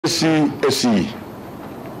KCSE.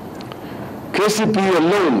 KCPE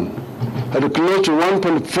alone had close to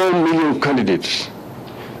 1.4 million candidates.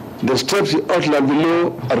 The steps outlined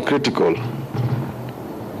below are critical.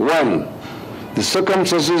 1. The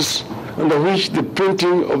circumstances under which the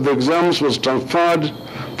printing of the exams was transferred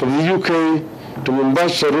from the UK to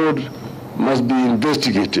Mombasa Road must be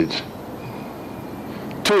investigated.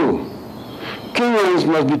 2. Kenyans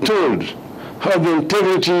must be told how the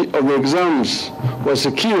integrity of the exams was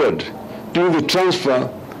secured during the transfer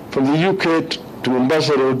from the UK to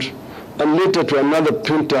Mombasa Road and later to another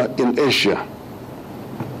printer in Asia.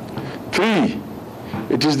 3.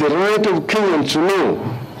 It is the right of Kenyans to know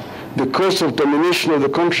the cost of termination of the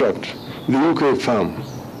contract with the UK firm.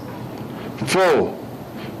 4.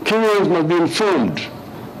 Kenyans must be informed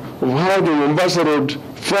of how the Mombasa Road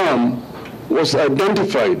firm was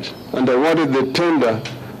identified and awarded the tender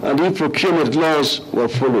and if procurement laws were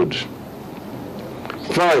followed. 5.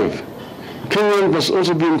 Kenyans must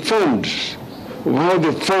also be informed of how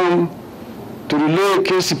the firm to relay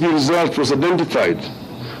KCPE results was identified,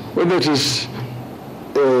 whether it is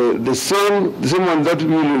the same one that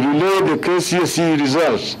will relay the KCSE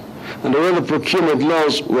results and whether procurement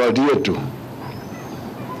laws were adhered to.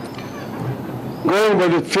 Going by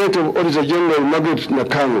the fate of Auditor General Margaret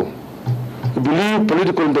Nakano, we believe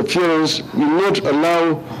political interference will not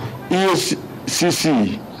allow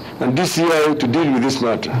ESCC and DCI to deal with this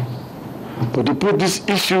matter, but to put this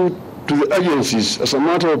issue to the agencies as a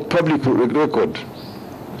matter of public record.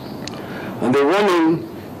 And the warning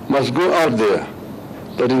must go out there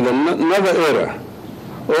that in another era,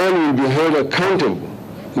 all will be held accountable,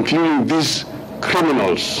 including these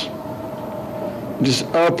criminals. It is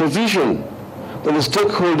our position that the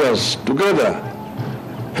stakeholders together,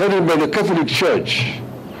 headed by the Catholic Church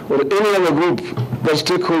or any other group that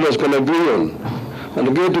stakeholders can agree on,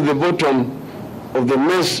 and get to the bottom of the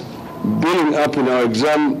mess building up in our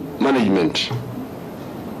exam management.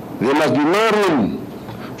 There must be no room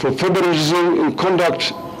for favoritism in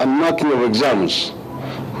conduct and marking of exams,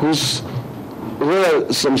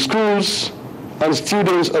 where some schools and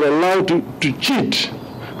students are allowed to cheat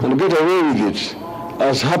and get away with it,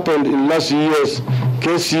 as happened in last year's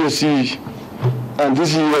KCSE and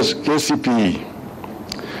this year's KCPE.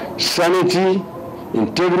 Sanity,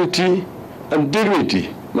 integrity, and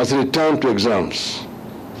dignity must return to exams.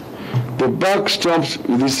 The buck stops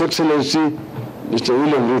with His Excellency, Mr.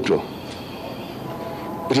 William Ruto.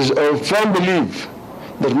 It is our firm belief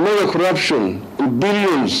that mega corruption in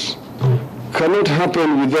billions cannot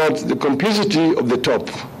happen without the complicity of the top.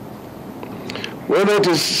 Whether it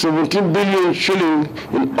is 17 billion shilling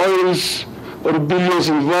in oils or billions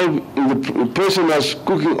involved in the prisoners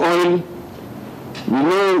cooking oil, we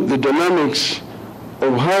know the dynamics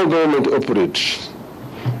of how government operates.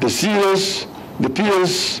 The CS, the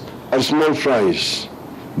PS are small fries.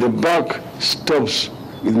 The buck stops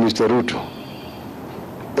with Mr. Ruto.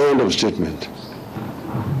 End of statement.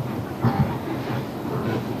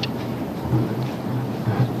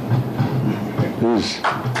 Please.